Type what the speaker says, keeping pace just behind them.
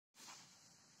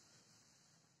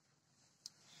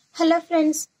Hello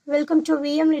friends, welcome to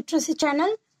VM Literacy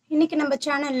channel. இன்னைக்கு நம்ம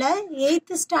சேனல்ல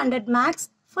 8th standard maths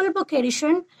full book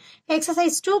edition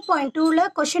exercise 2.2ல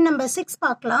question number 6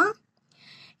 பார்க்கலாம்.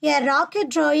 A rocket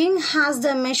drawing has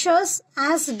the measures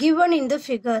as given in the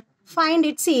figure. Find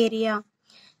its area.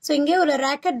 So இங்கே ஒரு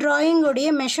rocket drawing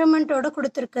உடைய measurement ஓட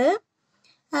கொடுத்திருக்கு.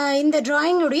 இந்த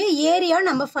drawing உடைய area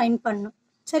நம்ம find பண்ணணும்.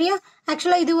 சரியா?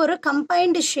 ஆக்சுவலா இது ஒரு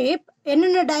கம்பைன்டு ஷேப்.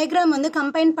 என்னென்ன டயக்ராம் வந்து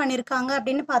கம்பைன் பண்ணிருக்காங்க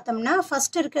அப்படின்னு பார்த்தோம்னா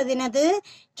ஃபர்ஸ்ட் இருக்கிறது என்னது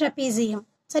ட்ரெபீசியம்.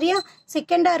 சரியா?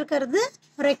 செகண்டா இருக்கிறது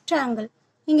ரெக்டாங்கிள்.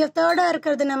 இங்க தேர்டா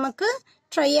இருக்கிறது நமக்கு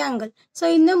ட்ரையாங்கிள். ஸோ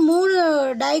இந்த மூணு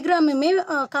டயக்ராமுமே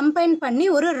கம்பைன் பண்ணி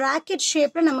ஒரு ராக்கெட்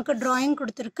ஷேப்ல நமக்கு டிராயிங்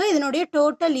கொடுத்துருக்கு. இதனுடைய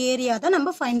டோட்டல் ஏரியா தான்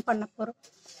நம்ம ஃபைண்ட் பண்ண போறோம்.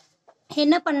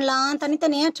 என்ன பண்ணலாம்,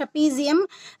 தனித்தனியா ட்ரெபீசியம்,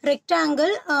 ரெக்டாங்கிள்,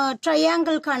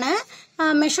 ட்ரையாங்கிள்கான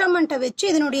மெஷர்மெண்ட்டை வச்சு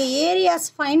இதனுடைய ஏரியாஸ்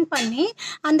ஃபைண்ட் பண்ணி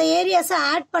அந்த ஏரியாஸை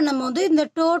ஆட் பண்ணும் போது இந்த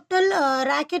டோட்டல்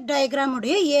ராக்கெட் டயக்ராம்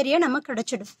உடைய ஏரியா நமக்கு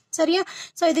கிடைச்சிடும். சரியா?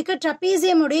 ஸோ இதுக்கு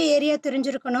ட்ரெபீசியம் உடைய ஏரியா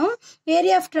தெரிஞ்சிருக்கணும்.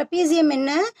 ஏரியா ஆஃப் ட்ரெபீசியம்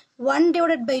என்ன?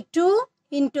 1/2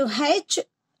 into h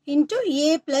into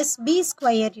a plus b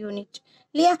square unit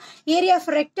இல்லையா? ஏரியா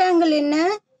ஆஃப் ரெக்டாங்கிள் என்ன?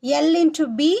 l into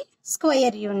b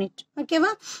square unit. ஓகேவா?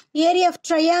 Area of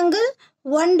triangle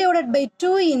 1/2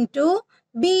 into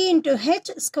b into h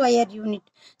square unit.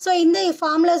 So இந்த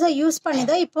ஃபார்முலாஸை use பண்ணி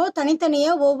தான் இப்போ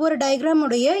தனித்தனியா ஒவ்வொரு டயக்ராம்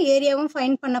உடைய ஏரியாவும்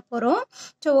ஃபைண்ட் பண்ண போறோம்.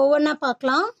 ஸோ ஒவ்வொன்றா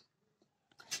பார்க்கலாம்.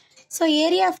 So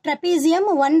area of trapezium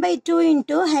 1/2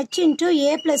 into h into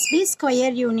a plus b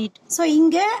square unit. So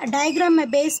இங்க diagram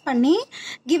base பண்ணி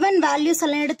given values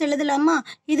எல்லாம் எடுத்து எழுதலாமா?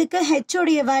 இதுக்கு h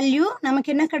உடைய value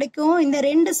நமக்கு என்ன கிடைக்கும்? இந்த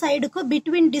ரெண்டு சைடுக்கும்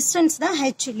between distance தான்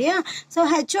h இல்லையா? So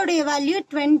h உடைய value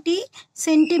 20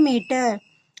 centimeter.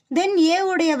 Then a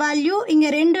உடைய வேல்யூ இங்க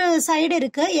ரெண்டு சைடு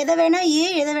இருக்கு. எதை வேணா a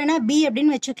எதை வேணா b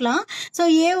அப்படின்னு வச்சுக்கலாம். ஸோ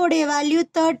a உடைய வேல்யூ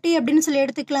 30 அப்படின்னு சொல்லி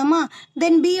எடுத்துக்கலாமா?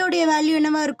 தென் b உடைய வேல்யூ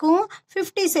என்னவா இருக்கும்?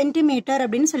 50 சென்டிமீட்டர்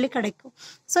அப்படின்னு சொல்லி கிடைக்கும்.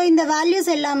 ஸோ இந்த வேல்யூஸ்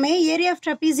எல்லாமே ஏரியா ஆஃப்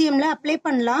ட்ரெபீசியம்ல அப்ளை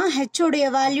பண்ணலாம். h உடைய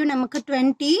வேல்யூ நமக்கு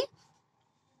 20,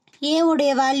 a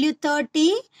உடைய வேல்யூ 30,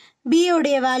 b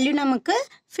உடைய வேல்யூ நமக்கு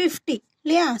 50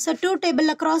 இல்லையா? ஸோ 2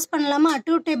 டேபிள்ல கிராஸ் பண்ணலாமா?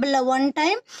 2 டேபிள்ல 1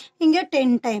 டைம், இங்க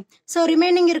 10 டைம். ஸோ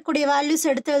ரிமைனிங் இருக்கக்கூடிய வேல்யூஸ்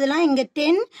எடுத்ததுலாம் இங்க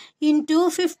 10 into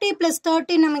 50 plus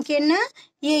 30 நமக்கு என்ன?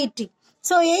 80.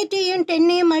 ஸோ 80யும்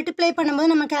 10யும் மல்டிப்ளை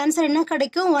பண்ணும்போது நமக்கு ஆன்சர் என்ன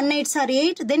கிடைக்கும்? 1 8s are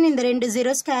 8. தென் இந்த ரெண்டு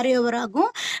ஜீரோஸ் கேரி ஓவர் ஆகும்.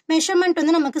 மெஷர்மெண்ட்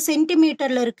வந்து நமக்கு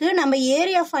சென்டிமீட்டர்ல இருக்கு. நம்ம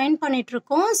ஏரியா ஃபைண்ட் பண்ணிட்டு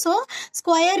இருக்கோம். ஸோ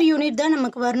ஸ்கொயர் யூனிட் தான்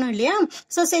நமக்கு வரணும் இல்லையா?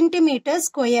 So centimetre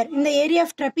square. இந்த ஏரியா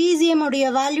ஆஃப் ட்ரெபீசியம் உடைய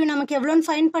வேல்யூ நமக்கு எவ்வளோன்னு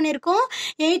ஃபைண்ட் பண்ணிருக்கோம்?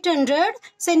 800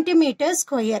 சென்டிமீட்டர்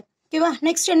ஸ்கொயர். ஓகேவா?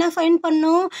 நெக்ஸ்ட் என்ன ஃபைண்ட்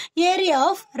பண்ணும்? ஏரியா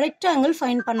ஆஃப் ரெக்டாங்கிள்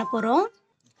ஃபைண்ட் பண்ண போறோம்.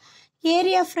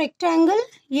 Area of rectangle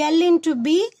L into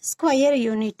B square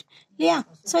unit இல்லையா?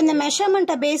 ஸோ இந்த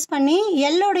மெஷர்மெண்ட்டை பேஸ் பண்ணி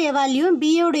எல்லோடைய வேல்யூ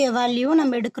பியோடைய வேல்யூ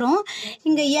நம்ம எடுக்கிறோம்.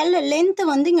 இங்கே எல் லென்த்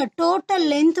வந்து இங்கே டோட்டல்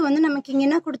லென்த் வந்து நமக்கு இங்கே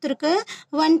என்ன கொடுத்துருக்கு?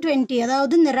 120.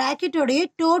 அதாவது இந்த ராக்கெட்டோடைய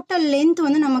டோட்டல் லென்த்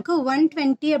வந்து நமக்கு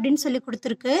 120 அப்படின்னு சொல்லி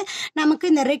கொடுத்துருக்கு. நமக்கு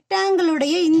இந்த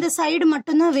ரெக்டாங்கிளுடைய இந்த சைடு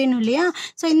மட்டும்தான் வேணும் இல்லையா?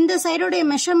 ஸோ இந்த சைடுடைய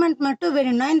மெஷர்மெண்ட் மட்டும்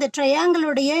வேணும்னா இந்த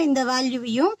ட்ரையாங்கிளுடைய இந்த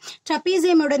வேல்யூவையும்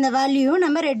ட்ரெபீசியமோட இந்த வேல்யூவும்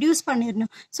நம்ம ரெடியூஸ்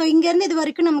பண்ணிடணும். ஸோ இங்கேருந்து இது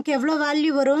வரைக்கும் நமக்கு எவ்வளோ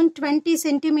வேல்யூ வரும்? 20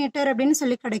 சென்டிமீட்டர் அப்படின்னு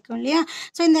சொல்லி கிடைக்கும் இல்லையா?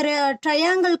 ஸோ இந்த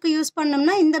ட்ரையாங்கிளுக்கு யூஸ்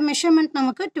பண்ணோம்னா இந்த மெஷர்மெண்ட்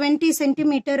நமக்கு 20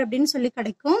 சென்டிமீட்டர் அப்படின்னு சொல்லி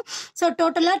கிடைக்கும். ஸோ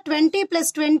டோட்டலா 20 plus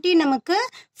 20 நமக்கு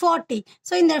 40.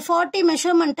 ஸோ இந்த 40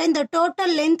 மெஷர்மெண்ட்டை இந்த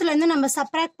டோட்டல் லென்த்ல இருந்து நம்ம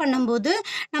சப்ராக்ட் பண்ணும்போது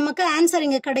நமக்கு ஆன்சர்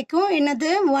இங்க கிடைக்கும்.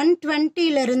 என்னது?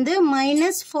 120ல இருந்து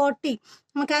 -40.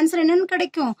 நமக்கு ஆன்சர் என்னன்னு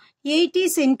கிடைக்கும்? 80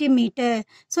 சென்டிமீட்டர்.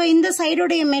 ஸோ இந்த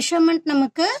சைடுடைய மெஷர்மெண்ட்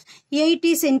நமக்கு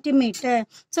 80 centimetre.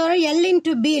 So L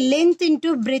into B length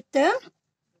into breadth.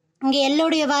 இங்க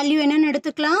எல்லோடைய வேல்யூ என்னன்னு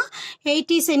எடுத்துக்கலாம்?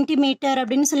 80 சென்டிமீட்டர்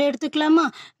அப்படின்னு சொல்லி எடுத்துக்கலாமா?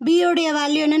 பியோடைய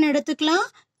வேல்யூ என்னன்னு எடுத்துக்கலாம்?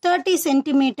 30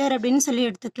 சென்டிமீட்டர் அப்படின்னு சொல்லி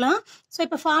எடுத்துக்கலாம். ஸோ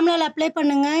இப்போ ஃபார்முலாவில் அப்ளை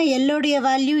பண்ணுங்க. எல்லோடைய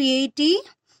value 80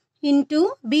 into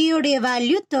பியோடைய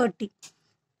value 30.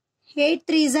 8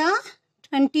 3s are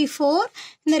 24.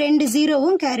 இந்த ரெண்டு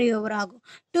ஜீரோவும் கேரி ஓவர் ஆகும்.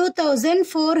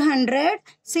 2400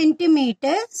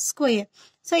 சென்டிமீட்டர் ஸ்கொயர்.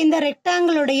 ஸோ இந்த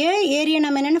ரெக்டாங்கிளுடைய ஏரியா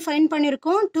நம்ம என்னென்னு ஃபைண்ட்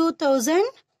பண்ணியிருக்கோம்?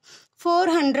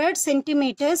 2400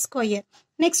 சென்டிமீட்டர் ஸ்கொயர்.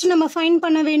 நெக்ஸ்ட் நம்ம ஃபைண்ட்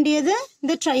பண்ண வேண்டியது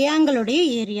இந்த ட்ரையாங்கிளுடைய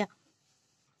area.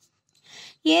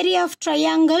 Area of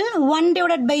triangle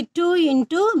 1/2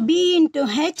 into b into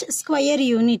h square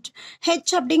unit.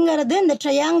 h அப்படிங்கிறது இந்த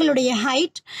ட்ரையாங்கிளுடைய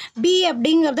ஹைட், b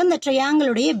அப்படிங்கிறது இந்த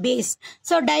ட்ரையாங்கிளுடைய பேஸ்.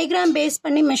 ஸோ டயக்ராம் பேஸ்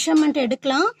பண்ணி மெஷர்மெண்ட்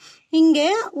எடுக்கலாம். இங்க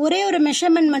ஒரே ஒரு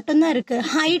மெஷர்மெண்ட் மட்டும்தான் இருக்கு.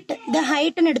 ஹைட், இந்த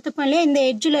ஹைட்னு எடுத்துப்போம் இல்லையா? இந்த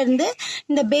எட்ஜ்ல இருந்து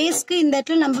இந்த பேஸ்க்கு இந்த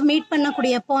இடத்துல நம்ம மீட்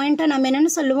பண்ணக்கூடிய பாயிண்ட்டை நம்ம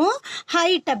என்னன்னு சொல்லுவோம்?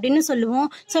 ஹைட் அப்படின்னு சொல்லுவோம்.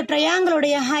 ஸோ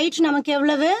ட்ரையாங்கிளுடைய ஹைட் நமக்கு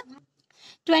எவ்வளவு?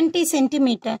 20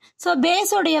 centimeter. So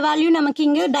base உடைய வேல்யூ நமக்கு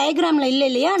இங்க டயக்ராம்ல இல்ல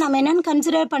இல்லையா, நம்ம என்னன்னு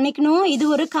கன்சிடர் பண்ணிக்கணும், இது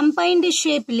ஒரு கம்பைன்டு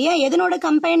ஷேப் இல்லையா, எதனோட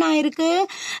கம்பைன் ஆயிருக்கு,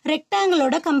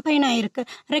 ரெக்டாங்கிளோட கம்பைன் ஆயிருக்கு.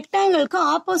 ரெக்டாங்கிளுக்கு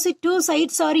opposite two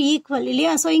sides are equal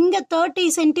இல்லையா. ஸோ இங்க 30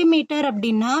 சென்டிமீட்டர்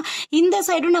அப்படின்னா இந்த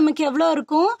சைடும் நமக்கு எவ்வளவு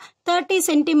இருக்கும், 30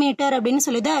 சென்டிமீட்டர் அப்படின்னு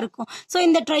சொல்லிதான் இருக்கும். ஸோ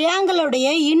இந்த ட்ரையாங்கிளோடைய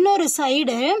இன்னொரு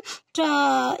சைடு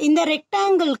இந்த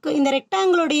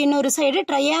ரெக்டாங்கிளோடைய இன்னொரு சைடு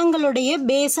ட்ரையாங்கிளோடைய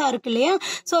பேஸா இருக்கு இல்லையா.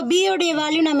 ஸோ பி உடைய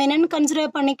வேல்யூ நம்ம என்னன்னு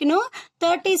கன்சிடர் பண்ணிக்கணும்,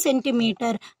 30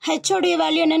 சென்டிமீட்டர். ஹெச் உடைய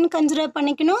வேல்யூ என்னன்னு கன்சிடர்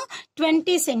பண்ணிக்கணும்,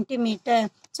 20 சென்டிமீட்டர்.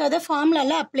 ஸோ அதை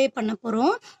ஃபார்முலால அப்ளை பண்ண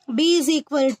போறோம். B is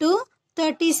equal to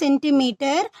 30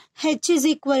 centimetre, H is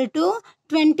equal to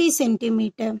 20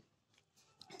 centimetre.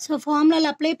 So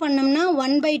ஃபார்முலாவில் அப்ளை பண்ணோம்னா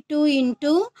 1/2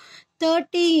 இன்ட்டு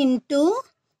 30 இன்ட்டு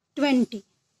 20.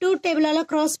 2 டேபிளால்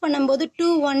க்ராஸ் பண்ணும்போது 2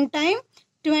 1 டைம்,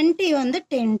 20 வந்து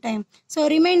 10 டைம். ஸோ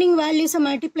ரிமைனிங் வேல்யூஸை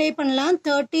மல்டிப்ளை பண்ணலாம்.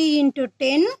 30 இன்ட்டு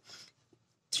 10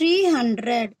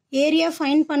 300. ஏரியா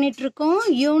ஃபைண்ட் பண்ணிட்டு இருக்கோம்,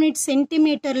 யூனிட்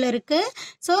சென்டிமீட்டர்ல இருக்கு.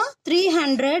 So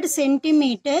 300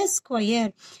 centimetre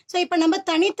square. ஸோ இப்போ நம்ம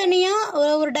தனித்தனியா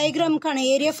ஒரு டயக்ராமுக்கான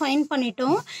ஏரியா ஃபைண்ட்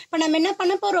பண்ணிட்டோம். இப்போ நம்ம என்ன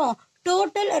பண்ண போறோம்,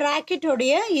 டோட்டல்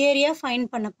ராக்கெட்டோடைய ஏரியா ஃபைண்ட்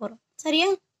பண்ண போறோம். சரியா,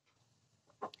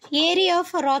 area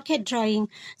of rocket drawing.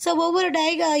 So ஒவ்வொரு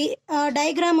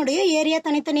டயக்ராமுடைய ஏரியா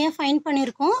தனித்தனியாக ஃபைண்ட்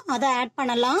பண்ணியிருக்கோம், அதை ஆட்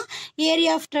பண்ணலாம்.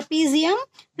 Area of trapezium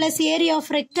plus area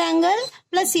of rectangle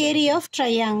plus area of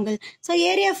triangle. So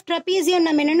area of trapezium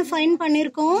நம்ம என்னென்னு ஃபைண்ட்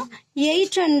பண்ணியிருக்கோம்,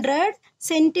 800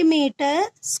 centimetre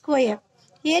square.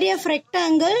 Area of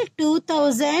rectangle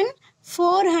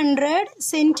 2400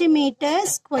 centimetre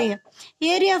square.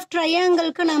 Area of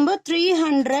ட்ரையாங்கிளுக்கு நம்ம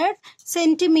 300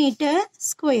 centimetre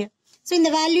square. So இந்த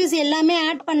values எல்லாமே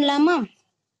add பண்ணலாமா,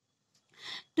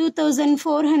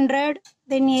 2400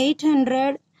 then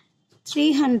 800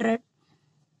 300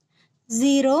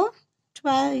 0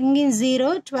 12 இங்கே 0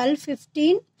 12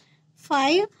 15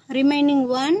 5 remaining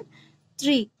 1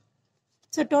 3.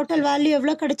 So total value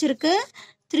எவ்வளோ கிடைச்சிருக்கு,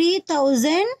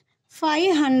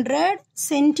 3500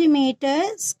 சென்டிமீட்டர்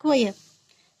ஸ்கொயர்.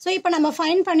 ஸோ இப்போ நம்ம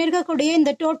ஃபைண்ட் பண்ணியிருக்கக்கூடிய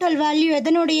இந்த டோட்டல் வேல்யூ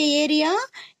எதனுடைய ஏரியா,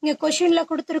 இங்கே கொஷினில்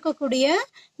கொடுத்துருக்கக்கூடிய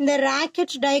இந்த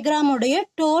ராக்கெட் டயக்ராமுடைய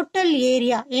டோட்டல்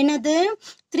ஏரியா என்னது,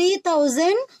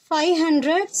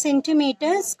 3500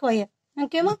 சென்டிமீட்டர் ஸ்கொயர்.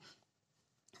 ஓகேவா.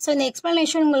 ஸோ இந்த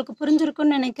எக்ஸ்பிளனேஷன் உங்களுக்கு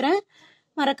புரிஞ்சிருக்குன்னு நினைக்கிறேன்.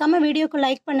 மறக்காமல் வீடியோக்கு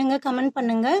லைக் பண்ணுங்கள், கமெண்ட்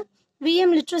பண்ணுங்கள்.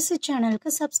 விஎம் லிட்ரஸி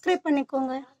சேனலுக்கு சப்ஸ்கிரைப்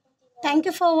பண்ணிக்கோங்க.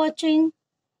 தேங்க்யூ ஃபார் வாட்சிங்.